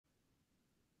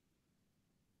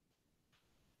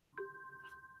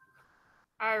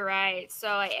All right. So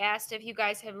I asked if you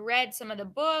guys have read some of the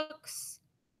books.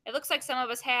 It looks like some of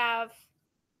us have.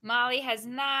 Molly has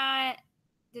not.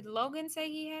 Did Logan say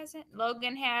he hasn't?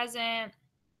 Logan hasn't.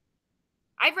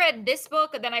 I've read this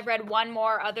book, and then I've read one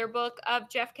more other book of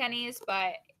Jeff Kenny's.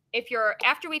 But if you're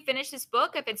after we finish this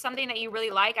book, if it's something that you really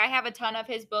like, I have a ton of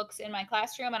his books in my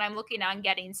classroom, and I'm looking on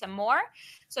getting some more.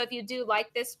 So if you do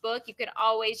like this book, you can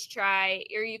always try,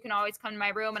 or you can always come to my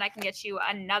room, and I can get you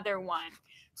another one.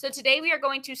 So today we are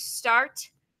going to start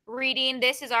reading.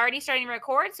 This is already starting to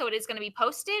record, so it is going to be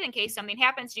posted in case something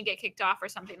happens and you get kicked off or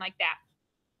something like that.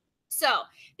 So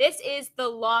this is the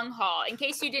long haul. In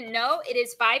case you didn't know, it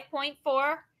is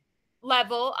 5.4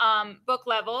 level, book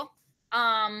level.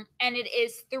 And it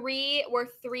is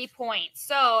worth 3 points.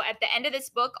 So at the end of this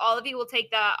book, all of you will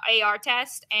take the AR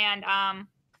test. And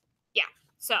yeah,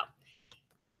 so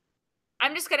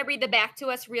I'm just going to read the back to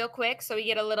us real quick so we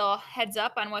get a little heads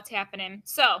up on what's happening.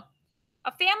 So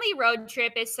a family road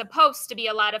trip is supposed to be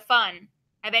a lot of fun.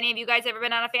 Have any of you guys ever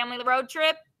been on a family road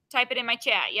trip? Type it in my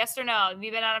chat. Yes or no? Have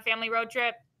you been on a family road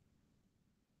trip?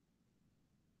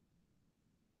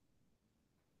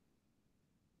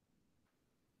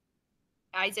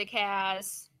 Isaac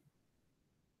has.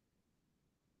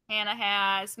 Hannah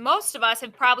has. Most of us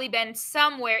have probably been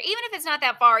somewhere, even if it's not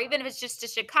that far, even if it's just to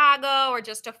Chicago or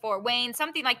just to Fort Wayne,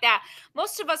 something like that.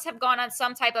 Most of us have gone on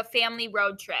some type of family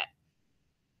road trip.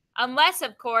 Unless,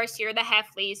 of course, you're the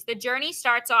Heffleys. The journey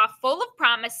starts off full of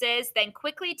promises, then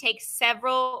quickly takes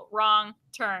several wrong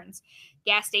turns.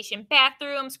 Gas station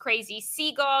bathrooms, crazy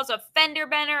seagulls, a fender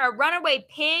bender, a runaway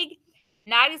pig.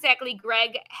 Not exactly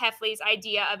Greg Heffley's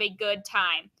idea of a good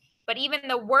time. But even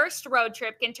the worst road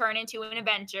trip can turn into an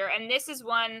adventure, and this is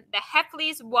one the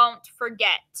Heffleys won't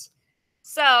forget.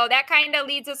 So that kind of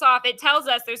leads us off. It tells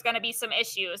us there's going to be some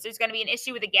issues. There's going to be an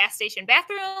issue with the gas station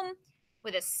bathroom,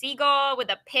 with a seagull,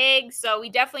 with a pig. So we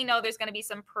definitely know there's going to be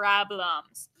some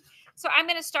problems. So I'm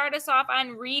going to start us off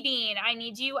on reading. I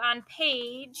need you on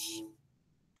page,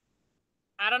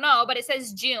 I don't know, but it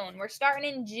says June. We're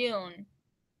starting in June.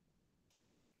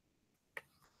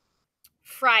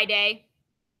 Friday.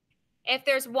 If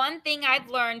there's one thing I've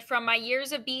learned from my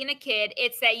years of being a kid,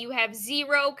 it's that you have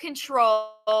zero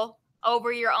control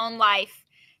over your own life.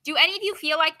 Do any of you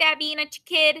feel like that being a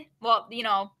kid? Well,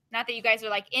 not that you guys are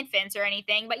like infants or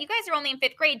anything, but you guys are only in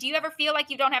 5th grade. Do you ever feel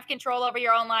like you don't have control over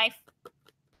your own life?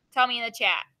 Tell me in the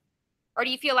chat. Or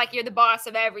do you feel like you're the boss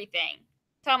of everything?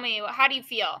 Tell me, how do you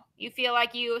feel? You feel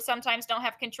like you sometimes don't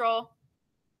have control?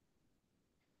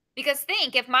 Because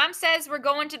think, if mom says we're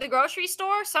going to the grocery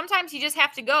store, sometimes you just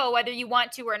have to go whether you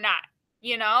want to or not,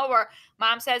 or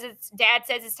dad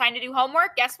says it's time to do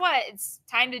homework. Guess what? It's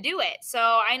time to do it. So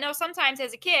I know sometimes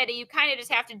as a kid, you kind of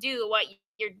just have to do what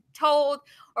you're told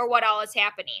or what all is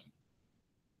happening.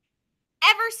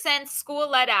 Ever since school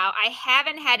let out, I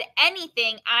haven't had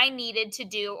anything I needed to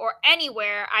do or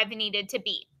anywhere I've needed to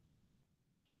be.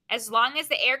 As long as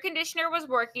the air conditioner was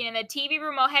working and the TV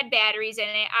remote had batteries in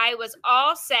it, I was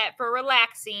all set for a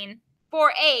relaxing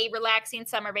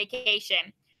summer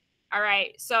vacation. All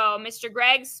right, so Mr.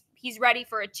 Greg's, he's ready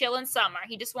for a chillin' summer.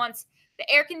 He just wants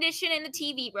the air conditioner and the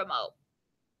TV remote.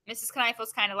 Mrs.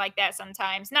 Kneiffel's kind of like that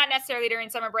sometimes. Not necessarily during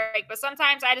summer break, but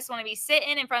sometimes I just want to be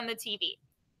sitting in front of the TV.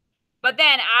 But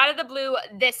then out of the blue,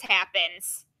 this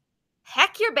happens.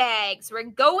 Pack your bags. We're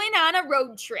going on a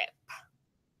road trip.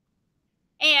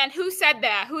 And who said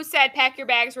that? Who said pack your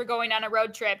bags, we're going on a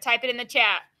road trip? Type it in the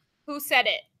chat. Who said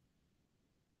it?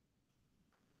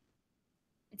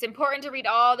 It's important to read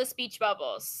all the speech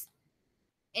bubbles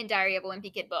in Diary of a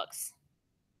Wimpy Kid books.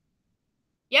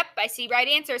 Yep, I see right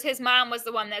answers. His mom was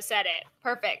the one that said it.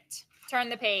 Perfect. Turn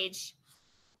the page.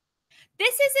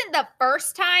 This isn't the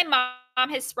first time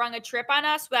mom has sprung a trip on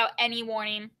us without any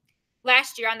warning.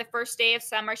 Last year, on the first day of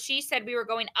summer, she said we were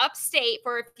going upstate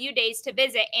for a few days to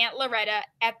visit Aunt Loretta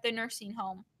at the nursing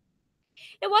home.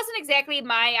 It wasn't exactly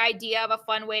my idea of a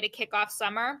fun way to kick off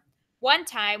summer. One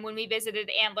time when we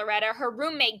visited Aunt Loretta, her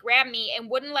roommate grabbed me and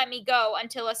wouldn't let me go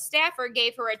until a staffer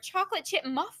gave her a chocolate chip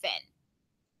muffin.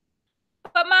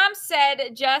 But mom was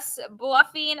just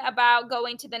bluffing about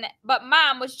going to the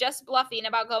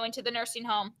nursing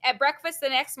home. At breakfast the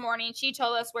next morning, she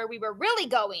told us where we were really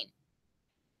going.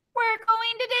 We're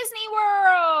going to Disney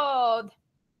World.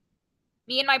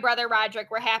 Me and my brother Roderick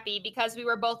were happy because we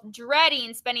were both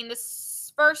dreading spending the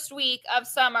first week of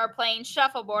summer playing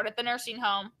shuffleboard at the nursing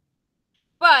home.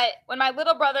 But when my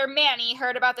little brother Manny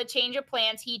heard about the change of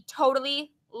plans, he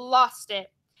totally lost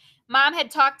it. Mom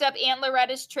had talked up Aunt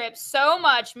Loretta's trip so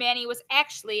much, Manny was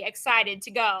actually excited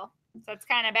to go. So it's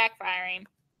kind of backfiring.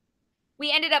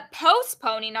 We ended up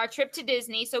postponing our trip to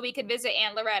Disney so we could visit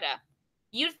Aunt Loretta.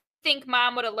 You'd think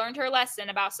Mom would have learned her lesson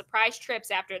about surprise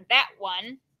trips after that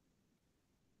one.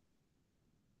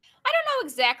 I don't know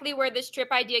exactly where this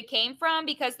trip idea came from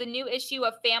because the new issue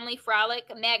of Family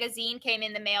Frolic magazine came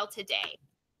in the mail today.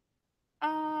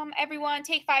 Everyone,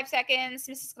 take 5 seconds.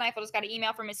 Mrs. Kneifel just got an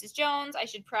email from Mrs. Jones. I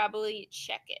should probably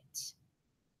check it.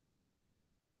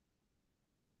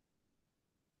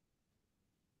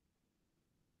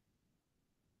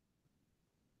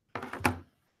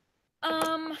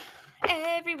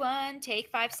 Everyone, take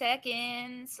 5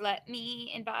 seconds. Let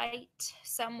me invite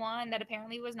someone that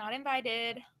apparently was not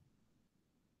invited.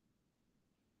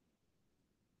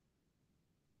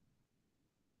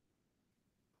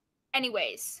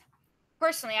 Anyways,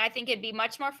 personally, I think it'd be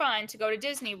much more fun to go to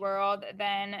Disney World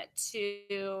than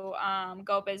to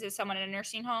go visit someone in a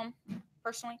nursing home.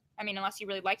 Personally, I mean, unless you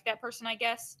really like that person, I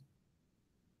guess.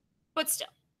 But still,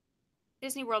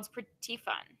 Disney World's pretty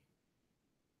fun.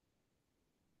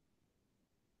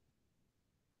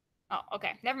 Oh,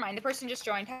 okay. Never mind. The person just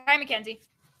joined. Hi, Mackenzie.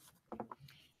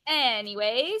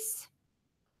 Anyways,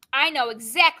 I know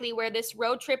exactly where this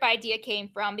road trip idea came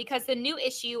from because the new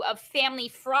issue of Family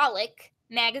Frolic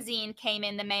magazine came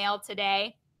in the mail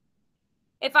today.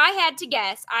 If I had to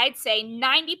guess, I'd say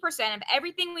 90% of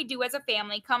everything we do as a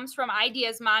family comes from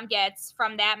ideas Mom gets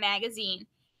from that magazine.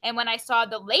 And when I saw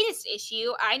the latest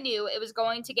issue, I knew it was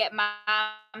going to get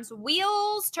Mom's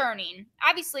wheels turning.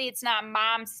 Obviously, it's not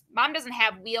Mom's. Mom doesn't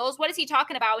have wheels. What is he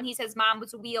talking about when he says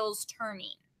Mom's wheels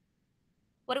turning?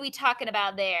 What are we talking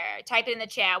about there? Type it in the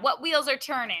chat. What wheels are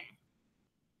turning?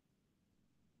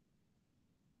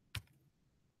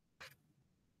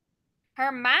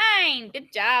 Her mind.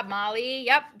 Good job, Molly.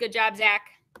 Yep. Good job, Zach.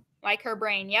 Like her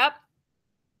brain. Yep.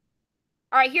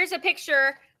 All right, here's a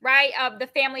picture, right, of the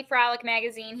Family Frolic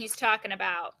magazine he's talking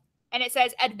about. And it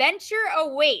says, Adventure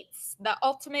awaits, the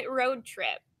ultimate road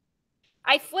trip.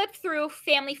 I flipped through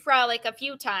Family Frolic a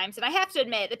few times, and I have to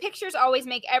admit, the pictures always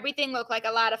make everything look like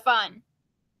a lot of fun.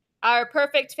 Our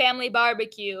perfect family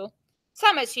barbecue.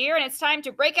 Summer's here, and it's time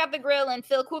to break out the grill and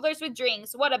fill coolers with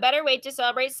drinks. What a better way to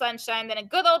celebrate sunshine than a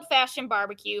good old-fashioned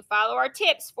barbecue. Follow our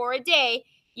tips for a day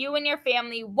you and your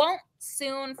family won't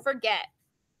soon forget.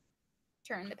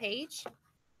 Turn the page.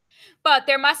 But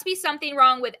there must be something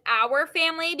wrong with our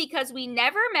family because we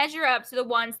never measure up to the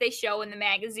ones they show in the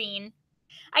magazine.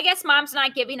 I guess Mom's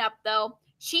not giving up, though.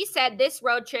 She said this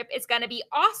road trip is going to be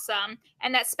awesome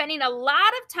and that spending a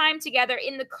lot of time together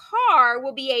in the car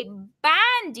will be a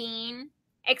bonding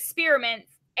experience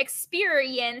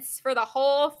for the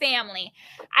whole family.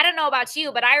 I don't know about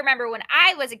you, but I remember when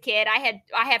I was a kid, I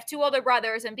have two older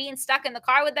brothers, and being stuck in the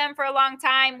car with them for a long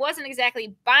time wasn't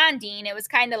exactly bonding. It was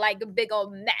kind of like a big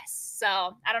old mess.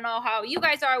 So I don't know how you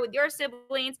guys are with your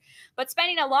siblings, but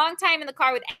spending a long time in the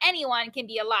car with anyone can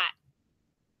be a lot.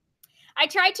 I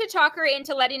tried to talk her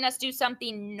into letting us do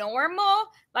something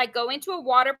normal, like going to a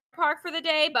water park for the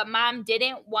day, but Mom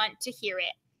didn't want to hear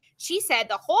it. She said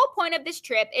the whole point of this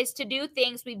trip is to do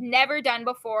things we've never done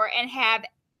before and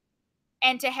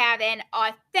to have an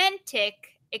authentic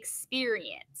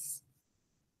experience.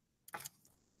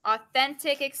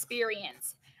 Authentic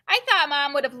experience. I thought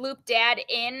Mom would have looped Dad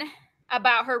in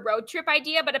about her road trip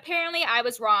idea, but apparently I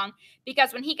was wrong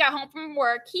because when he got home from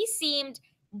work, he seemed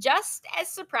just as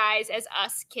surprised as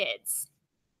us kids.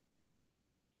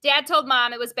 Dad told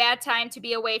Mom it was bad time to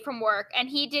be away from work, and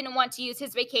he didn't want to use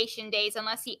his vacation days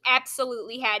unless he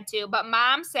absolutely had to. But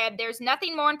Mom said there's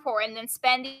nothing more important than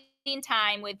spending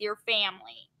time with your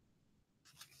family.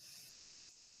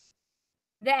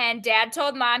 Then Dad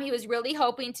told Mom he was really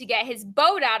hoping to get his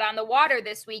boat out on the water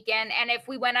this weekend, and if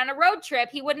we went on a road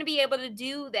trip, he wouldn't be able to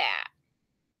do that.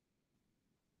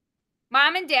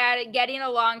 Mom and Dad get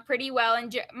along pretty well in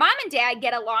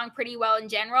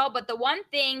general, but the one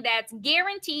thing that's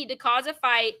guaranteed to cause a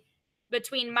fight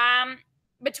between them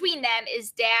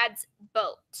is Dad's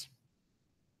boat.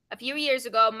 A few years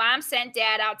ago, Mom sent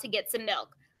Dad out to get some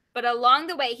milk, but along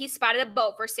the way, he spotted a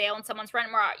boat for sale in someone's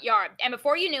front yard, and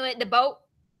before you knew it, the boat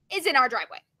is in our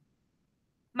driveway.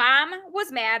 Mom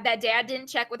was mad that Dad didn't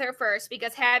check with her first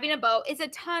because having a boat is a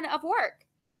ton of work.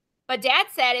 But Dad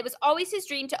said it was always his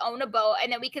dream to own a boat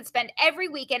and that we could spend every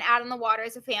weekend out on the water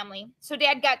as a family. So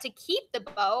Dad got to keep the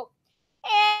boat,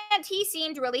 and he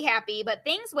seemed really happy, but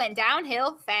things went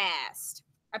downhill fast.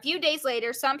 A few days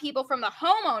later, some people from the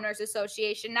Homeowners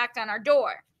Association knocked on our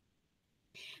door.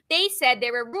 They said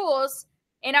there were rules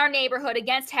in our neighborhood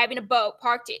against having a boat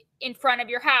parked in front of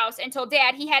your house and told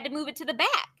Dad he had to move it to the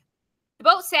back. The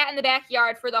boat sat in the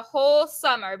backyard for the whole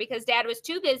summer because Dad was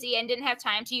too busy and didn't have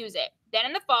time to use it. Then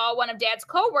in the fall, one of Dad's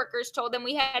co-workers told them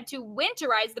we had to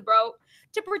winterize the boat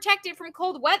to protect it from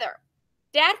cold weather.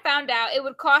 Dad found out it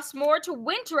would cost more to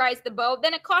winterize the boat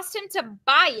than it cost him to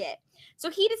buy it. So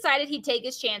he decided he'd take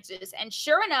his chances. And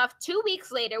sure enough, 2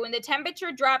 weeks later, when the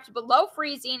temperature dropped below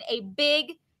freezing, a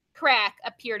big crack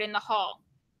appeared in the hull.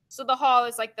 So the hull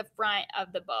is like the front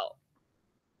of the boat.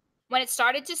 When it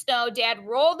started to snow, Dad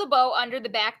rolled the boat under the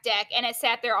back deck and it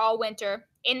sat there all winter.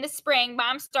 In the spring,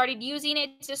 Mom started using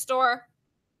it to store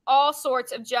all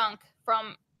sorts of junk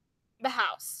from the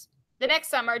house. The next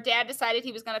summer, Dad decided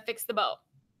he was going to fix the boat.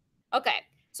 Okay,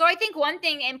 so I think one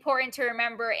thing important to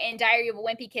remember in Diary of a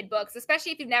Wimpy Kid books,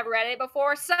 especially if you've never read it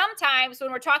before, sometimes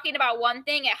when we're talking about one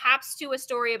thing, it hops to a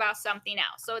story about something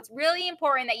else. So it's really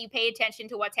important that you pay attention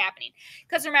to what's happening.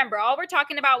 Because remember, all we're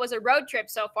talking about was a road trip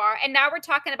so far, and now we're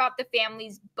talking about the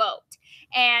family's boat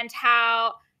and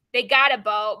how they got a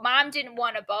boat. Mom didn't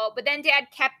want a boat, but then Dad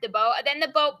kept the boat. And then the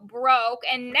boat broke,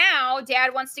 and now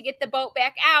Dad wants to get the boat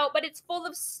back out, but it's full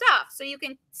of stuff. So you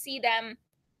can see them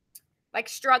like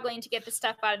struggling to get the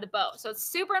stuff out of the boat. So it's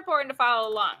super important to follow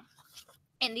along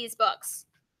in these books.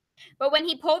 But when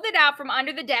he pulled it out from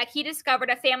under the deck, he discovered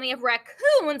a family of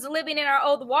raccoons living in our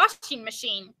old washing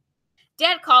machine.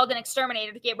 Dad called an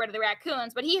exterminator to get rid of the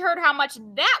raccoons, but he heard how much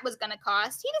that was going to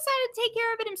cost. He decided to take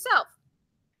care of it himself.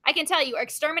 I can tell you,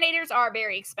 exterminators are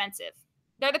very expensive.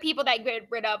 They're the people that get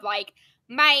rid of like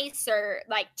mice or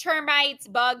like termites,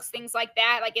 bugs, things like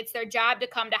that. Like it's their job to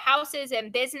come to houses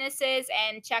and businesses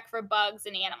and check for bugs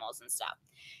and animals and stuff.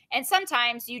 And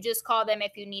sometimes you just call them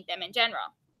if you need them in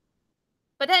general.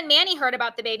 But then Manny heard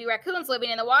about the baby raccoons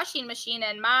living in the washing machine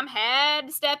and Mom had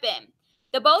to step in.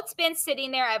 The boat's been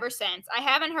sitting there ever since. I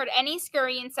haven't heard any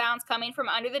scurrying sounds coming from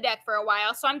under the deck for a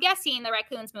while, so I'm guessing the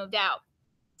raccoons moved out.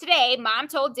 Today, Mom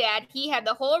told Dad he had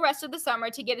the whole rest of the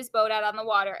summer to get his boat out on the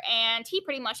water, and he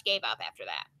pretty much gave up after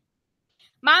that.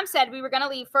 Mom said we were going to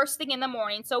leave first thing in the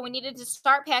morning, so we needed to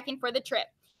start packing for the trip.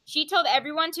 She told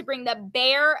everyone to bring the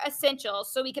bare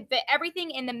essentials so we could fit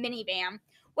everything in the minivan.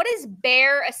 What does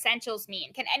bare essentials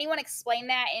mean? Can anyone explain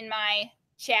that in my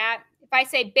chat? If I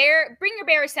say bring your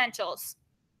bare essentials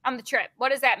on the trip, what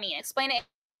does that mean? Explain it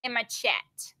in my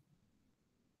chat.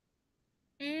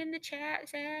 In the chat,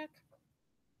 Zach.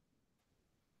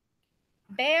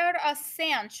 Bare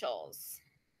essentials.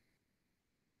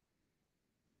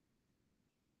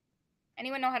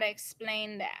 Anyone know how to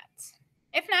explain that?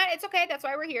 If not, it's okay. That's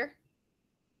why we're here.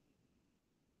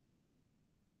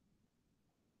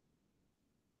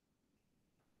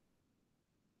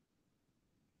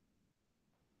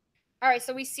 All right,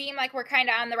 so we seem like we're kind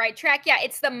of on the right track. Yeah,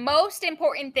 it's the most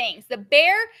important things. The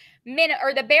bare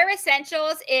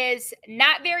essentials is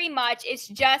not very much. It's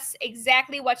just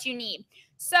exactly what you need.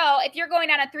 So if you're going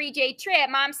on a 3-day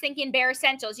trip, Mom's thinking bare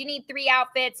essentials. You need 3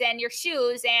 outfits and your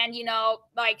shoes and,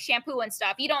 like shampoo and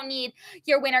stuff. You don't need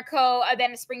your winter coat,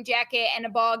 then a spring jacket and a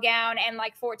ball gown and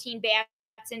like 14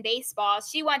 bats and baseballs.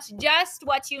 She wants just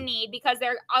what you need because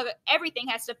everything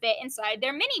has to fit inside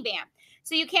their minivan.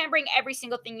 So you can't bring every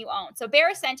single thing you own. So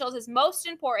bare essentials is most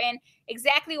important,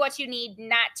 exactly what you need,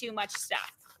 not too much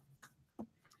stuff.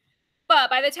 But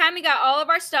by the time we got all of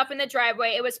our stuff in the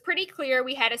driveway, it was pretty clear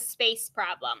we had a space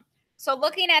problem. So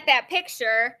looking at that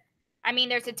picture, I mean,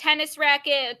 there's a tennis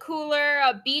racket, a cooler,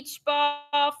 a beach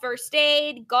ball, first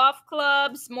aid, golf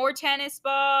clubs, more tennis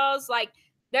balls. Like,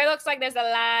 there looks like there's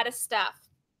a lot of stuff.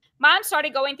 Mom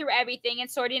started going through everything and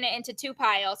sorting it into 2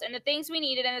 piles, and the things we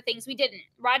needed and the things we didn't.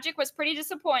 Roderick was pretty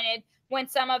disappointed when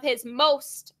some of his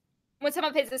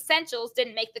essentials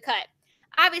didn't make the cut.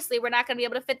 Obviously, we're not going to be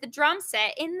able to fit the drum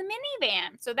set in the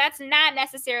minivan, so that's not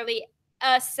necessarily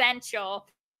essential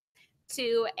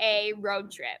to a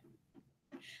road trip.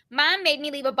 Mom made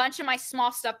me leave a bunch of my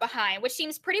small stuff behind, which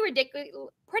seems pretty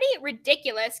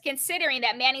ridiculous considering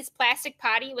that Manny's plastic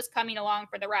potty was coming along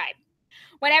for the ride.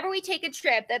 Whenever we take a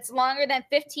trip that's longer than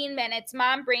 15 minutes,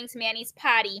 Mom brings Manny's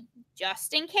potty,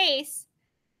 just in case.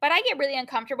 But I get really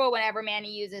uncomfortable whenever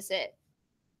Manny uses it.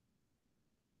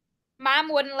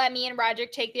 Mom wouldn't let me and Roger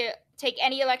take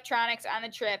any electronics on the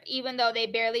trip, even though they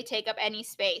barely take up any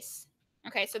space.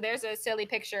 Okay, so there's a silly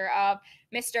picture of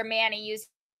Mr. Manny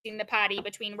using the potty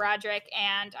between Roderick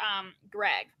and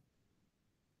Greg.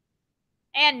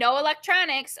 And no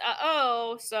electronics.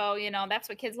 So, that's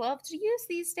what kids love to use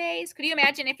these days. Could you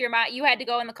imagine if you had to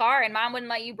go in the car and Mom wouldn't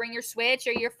let you bring your Switch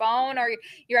or your phone or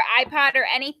your iPod or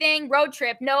anything? Road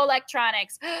trip, no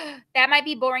electronics. That might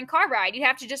be a boring car ride. You'd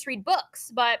have to just read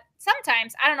books. But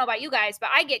sometimes, I don't know about you guys, but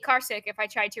I get car sick if I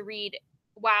try to read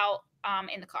while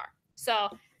in the car. So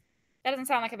that doesn't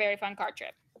sound like a very fun car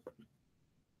trip.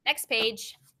 Next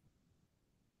page.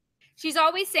 She's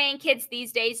always saying kids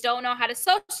these days don't know how to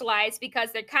socialize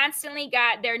because they're constantly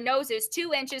got their noses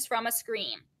 2 inches from a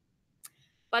screen.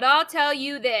 But I'll tell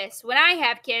you this, when I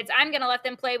have kids, I'm going to let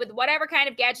them play with whatever kind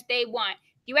of gadget they want.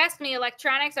 If you ask me,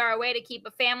 electronics are a way to keep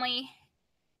a family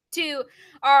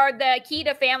are the key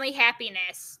to family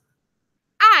happiness.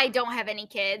 I don't have any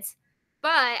kids, but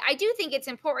I do think it's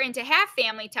important to have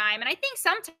family time. And I think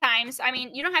sometimes, I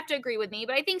mean, you don't have to agree with me,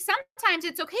 but I think sometimes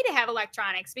it's okay to have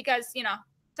electronics because,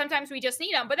 sometimes we just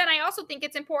need them. But then I also think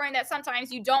it's important that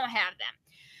sometimes you don't have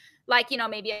them. Like,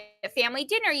 maybe a family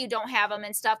dinner, you don't have them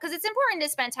and stuff because it's important to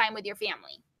spend time with your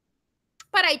family.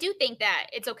 But I do think that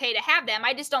it's okay to have them.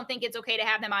 I just don't think it's okay to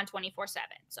have them on 24/7.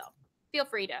 So feel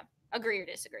free to agree or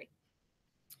disagree.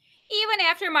 Even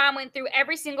after Mom went through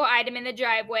every single item in the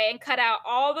driveway and cut out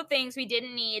all the things we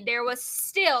didn't need, there was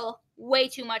still way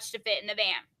too much to fit in the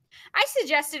van. I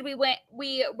suggested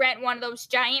we rent one of those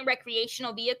giant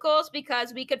recreational vehicles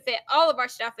because we could fit all of our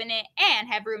stuff in it and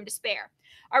have room to spare.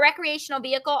 A recreational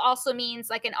vehicle also means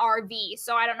like an RV.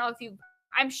 So I don't know if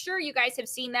I'm sure you guys have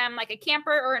seen them, like a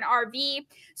camper or an RV.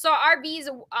 So RVs,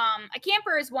 a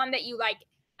camper is one that you like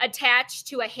attached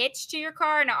to a hitch to your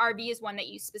car, and an RV is one that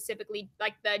you specifically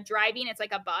like the driving. It's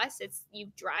like a bus. You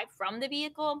drive from the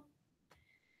vehicle.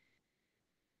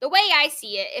 The way I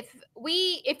see it,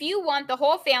 if you want the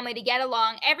whole family to get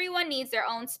along, everyone needs their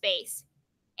own space.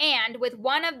 And with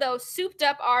one of those souped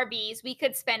up RVs, we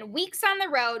could spend weeks on the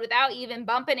road without even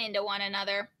bumping into one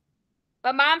another.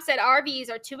 But Mom said RVs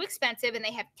are too expensive and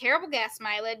they have terrible gas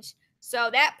mileage, so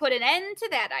that put an end to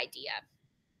that idea.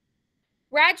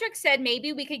 Roderick said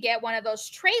maybe we could get one of those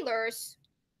trailers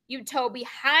you tow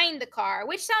behind the car,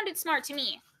 which sounded smart to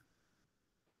me.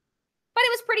 But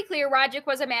it was pretty clear Roderick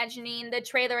was imagining the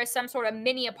trailer as some sort of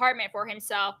mini apartment for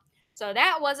himself, so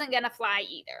that wasn't going to fly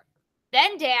either.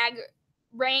 Then Dad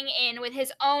rang in with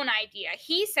his own idea.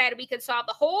 He said we could solve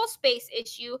the whole space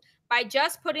issue by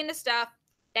just putting the stuff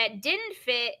that didn't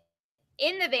fit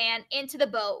in the van into the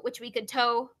boat, which we could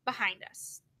tow behind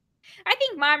us. I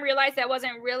think Mom realized that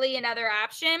wasn't really another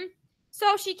option,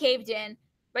 so she caved in.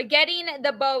 But getting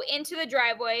the boat into the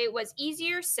driveway was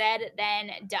easier said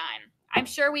than done. I'm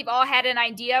sure we've all had an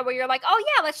idea where you're like, oh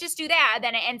yeah, let's just do that.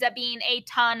 Then it ends up being a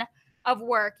ton of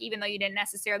work, even though you didn't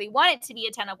necessarily want it to be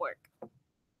a ton of work.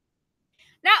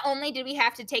 Not only did we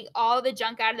have to take all the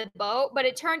junk out of the boat, but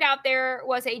it turned out there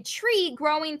was a tree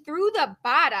growing through the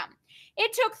bottom.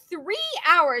 It took 3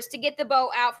 hours to get the boat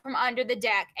out from under the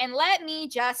deck. And let me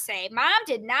just say, Mom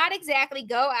did not exactly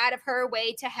go out of her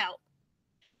way to help.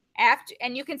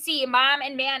 And you can see Mom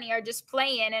and Manny are just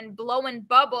playing and blowing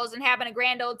bubbles and having a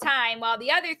grand old time while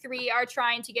the other 3 are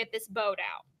trying to get this boat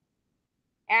out.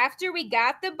 After we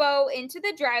got the boat into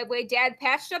the driveway, Dad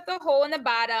patched up the hole in the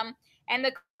bottom and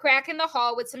the crack in the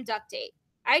hull with some duct tape.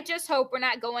 I just hope we're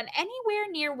not going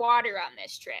anywhere near water on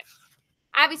this trip.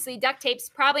 Obviously, duct tape's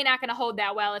probably not going to hold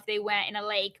that well if they went in a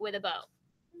lake with a boat.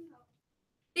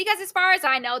 Because as far as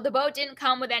I know, the boat didn't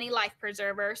come with any life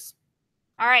preservers.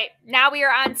 All right, now we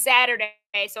are on Saturday.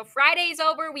 So Friday's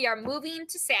over, we are moving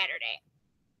to Saturday.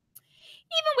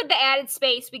 Even with the added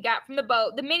space we got from the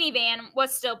boat, the minivan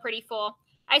was still pretty full.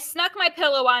 I snuck my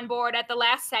pillow on board at the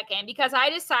last second because I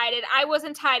decided I was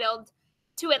entitled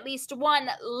to at least one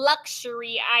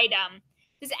luxury item.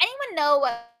 Does anyone know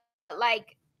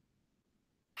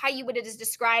how you would just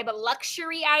describe a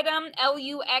luxury item?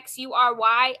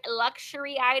 Luxury,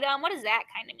 luxury item. What does that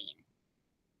kind of mean?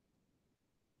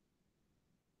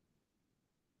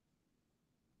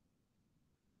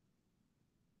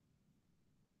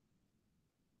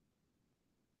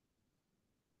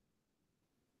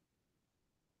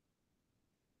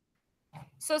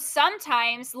 So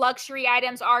sometimes luxury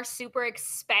items are super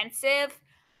expensive.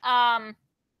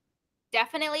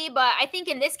 Definitely, but I think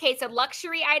in this case, a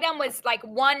luxury item was like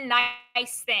one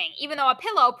nice thing. Even though a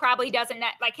pillow probably doesn't,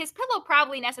 his pillow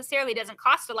probably necessarily doesn't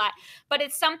cost a lot, but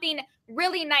it's something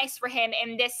really nice for him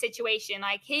in this situation.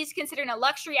 Like he's considering a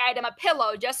luxury item a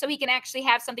pillow just so he can actually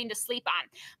have something to sleep on.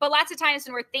 But lots of times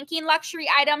when we're thinking luxury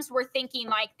items, we're thinking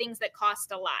like things that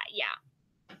cost a lot. Yeah.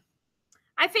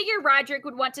 I figured Roderick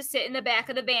would want to sit in the back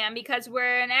of the van because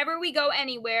whenever we go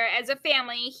anywhere as a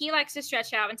family, he likes to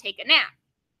stretch out and take a nap.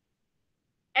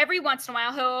 Every once in a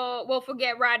while, we'll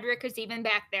forget Roderick is even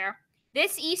back there.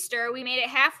 This Easter, we made it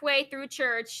halfway through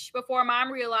church before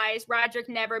Mom realized Roderick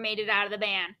never made it out of the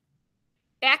van.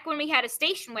 Back when we had a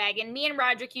station wagon, me and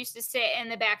Roderick used to sit in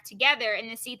the back together in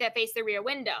the seat that faced the rear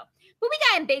window. But we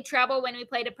got in big trouble when we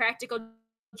played a practical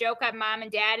joke on Mom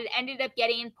and Dad and ended up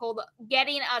getting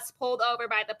us pulled over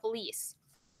by the police.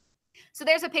 So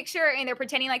there's a picture and they're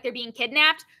pretending like they're being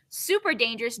kidnapped. Super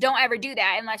dangerous. Don't ever do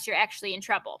that unless you're actually in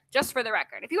trouble. Just for the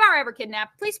record. If you are ever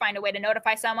kidnapped, please find a way to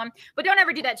notify someone. But don't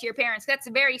ever do that to your parents. That's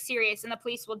very serious and the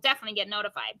police will definitely get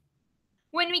notified.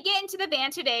 When we get into the van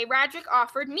today, Roderick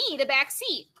offered me the back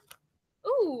seat.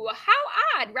 Ooh,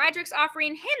 how odd. Roderick's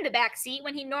offering him the back seat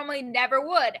when he normally never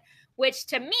would, which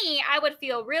to me, I would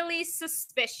feel really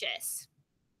suspicious.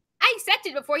 I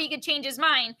accepted before he could change his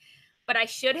mind, but I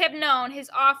should have known his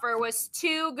offer was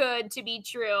too good to be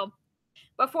true.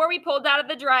 Before we pulled out of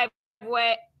the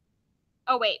driveway,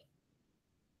 oh wait,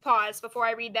 pause before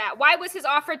I read that. Why was his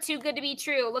offer too good to be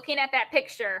true? Looking at that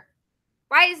picture.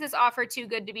 Why is this offer too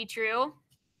good to be true?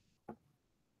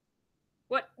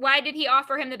 Why did he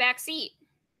offer him the back seat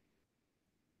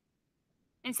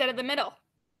instead of the middle?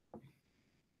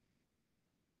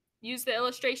 Use the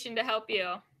illustration to help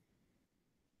you.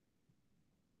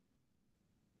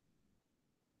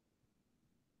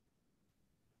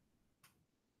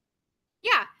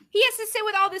 Yeah, he has to sit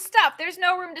with all this stuff. There's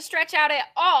no room to stretch out at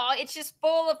all. It's just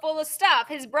full of stuff.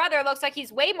 His brother looks like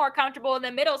he's way more comfortable in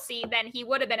the middle seat than he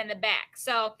would have been in the back.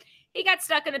 So he got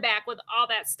stuck in the back with all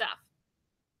that stuff.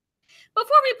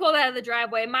 Before we pulled out of the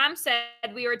driveway, Mom said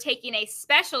we were taking a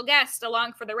special guest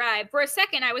along for the ride. For a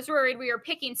second, I was worried we were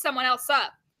picking someone else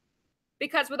up,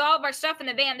 because with all of our stuff in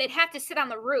the van, they'd have to sit on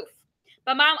the roof.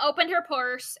 But Mom opened her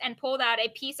purse and pulled out a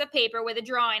piece of paper with a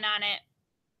drawing on it.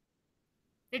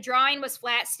 The drawing was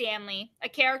Flat Stanley, a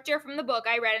character from the book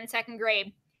I read in 2nd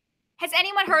grade. Has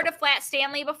anyone heard of Flat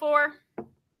Stanley before?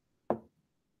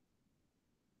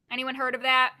 Anyone heard of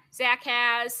that? Zach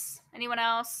has. Anyone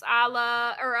else?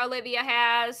 Olivia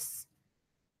has.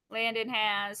 Landon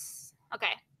has.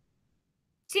 Okay.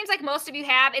 Seems like most of you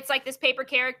have. It's like this paper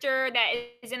character that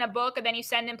is in a book, and then you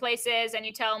send him places and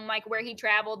you tell him like where he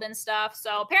traveled and stuff.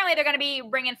 So apparently they're going to be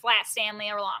bringing Flat Stanley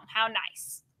along. How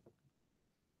nice.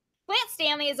 Flat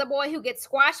Stanley is a boy who gets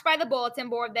squashed by the bulletin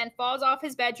board, then falls off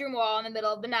his bedroom wall in the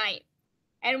middle of the night.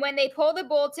 And when they pull the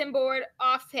bulletin board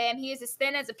off him, he is as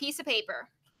thin as a piece of paper.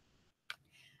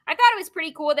 I thought it was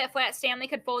pretty cool that Flat Stanley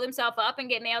could fold himself up and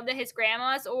get mailed to his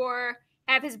grandma's, or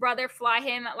have his brother fly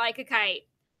him like a kite.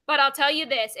 But I'll tell you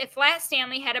this, if Flat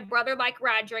Stanley had a brother like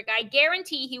Roderick, I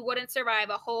guarantee he wouldn't survive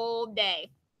a whole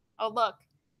day. Oh, look,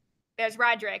 there's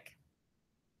Roderick.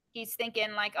 He's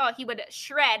thinking like, oh, he would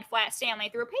shred Flat Stanley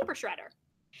through a paper shredder.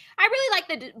 I really like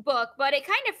the book, but it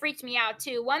kind of freaked me out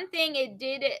too. One thing it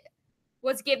did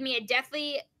was give me a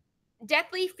deathly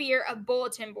fear of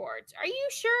bulletin boards. Are you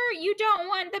sure you don't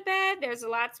want the bed? There's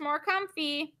lots more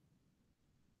comfy.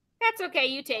 That's okay,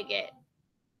 you take it.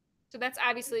 So that's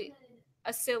obviously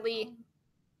a silly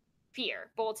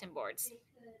fear, bulletin boards.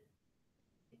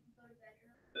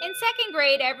 In 2nd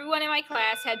grade, everyone in my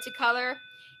class had to color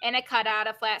in a cutout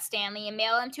of Flat Stanley and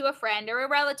mail him to a friend or a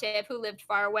relative who lived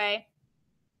far away.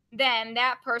 Then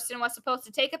that person was supposed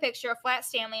to take a picture of Flat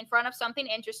Stanley in front of something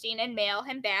interesting and mail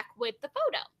him back with the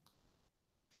photo.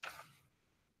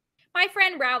 My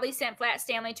friend Rowley sent Flat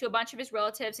Stanley to a bunch of his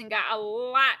relatives and got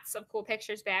lots of cool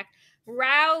pictures back.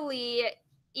 Rowley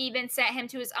even sent him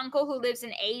to his uncle who lives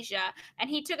in Asia,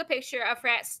 and he took a picture of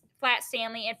Flat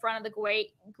Stanley in front of the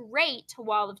Great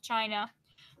Wall of China.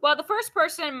 Well, the first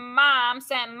person Mom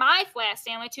sent my Flat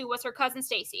Stanley to was her cousin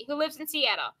Stacy, who lives in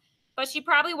Seattle, but she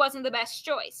probably wasn't the best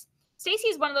choice. Stacy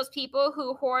is one of those people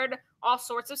who hoard all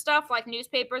sorts of stuff like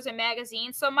newspapers and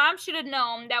magazines, so Mom should have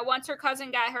known that once her cousin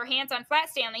got her hands on Flat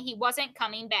Stanley, he wasn't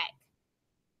coming back.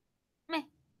 Meh,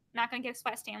 not going to get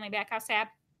Flat Stanley back. How sad.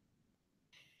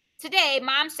 Today,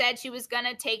 Mom said she was going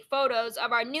to take photos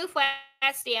of our new Flat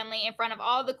Stanley in front of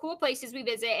all the cool places we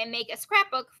visit and make a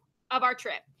scrapbook of our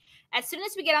trip. As soon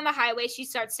as we get on the highway, she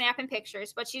starts snapping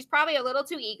pictures, but she's probably a little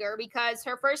too eager because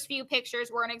her first few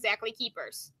pictures weren't exactly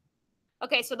keepers.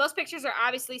 Okay, so those pictures are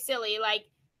obviously silly. Like,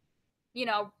 you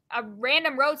know, a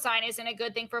random road sign isn't a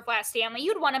good thing for Flat Stanley.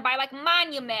 You'd want to buy like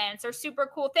monuments or super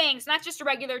cool things, not just a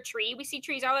regular tree. We see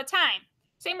trees all the time.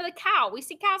 Same with a cow. We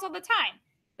see cows all the time.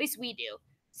 At least we do.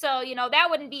 So, you know, that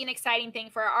wouldn't be an exciting thing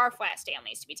for our Flat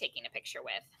Stanleys to be taking a picture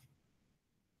with.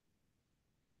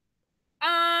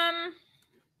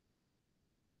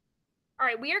 All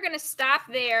right, we are going to stop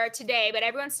there today, but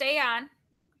everyone stay on,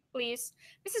 please.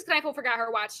 Mrs. Kneifel forgot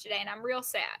her watch today, and I'm real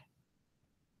sad.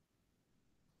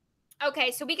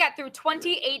 Okay, so we got through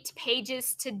 28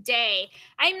 pages today.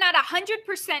 I'm not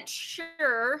 100%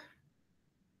 sure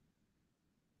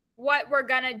what we're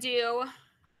going to do.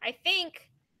 I think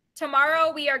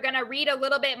tomorrow we are going to read a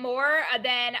little bit more.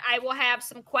 Then I will have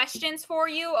some questions for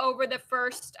you over the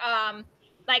first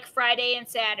like Friday and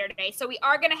Saturday. So we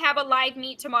are going to have a live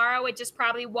meet tomorrow. It just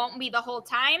probably won't be the whole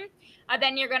time.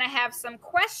 Then you're going to have some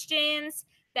questions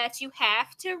that you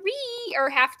have to read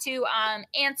or have to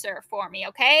answer for me,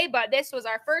 okay? But this was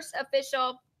our first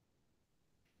official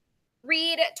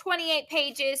read 28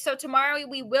 pages. So tomorrow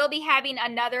we will be having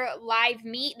another live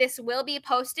meet. This will be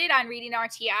posted on Reading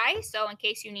RTI. So in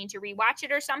case you need to rewatch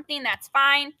it or something, that's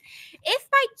fine.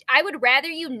 I would rather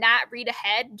you not read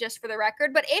ahead, just for the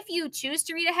record. But if you choose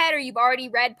to read ahead, or you've already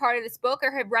read part of this book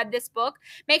or have read this book,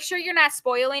 make sure you're not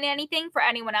spoiling anything for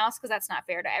anyone else, because that's not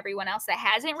fair to everyone else that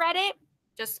hasn't read it.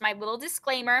 Just my little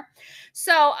disclaimer.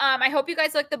 So I hope you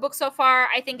guys like the book so far.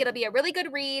 I think it'll be a really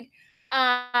good read.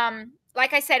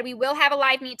 Like I said, we will have a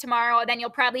live meet tomorrow. Then you'll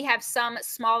probably have some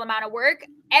small amount of work.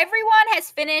 Everyone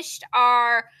has finished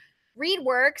our read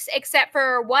works except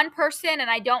for one person, and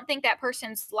I don't think that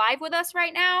person's live with us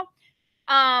right now.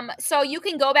 So you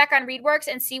can go back on ReadWorks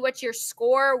and see what your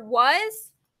score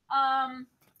was.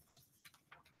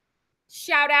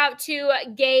 Shout out to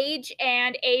Gage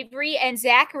and Avery and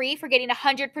Zachary for getting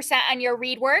 100% on your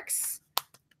ReadWorks.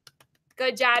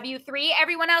 Good job, you three.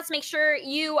 Everyone else, make sure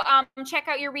you check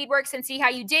out your ReadWorks and see how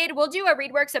you did. We'll do a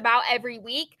ReadWorks about every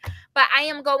week, but I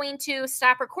am going to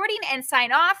stop recording and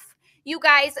sign off. You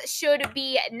guys should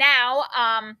be now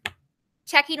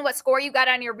checking what score you got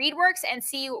on your ReadWorks and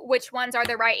see which ones are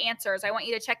the right answers. I want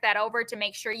you to check that over to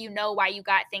make sure you know why you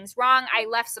got things wrong. I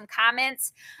left some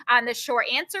comments on the short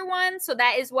answer one, so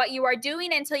that is what you are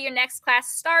doing until your next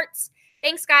class starts.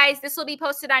 Thanks, guys. This will be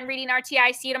posted on Reading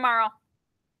RTI. See you tomorrow.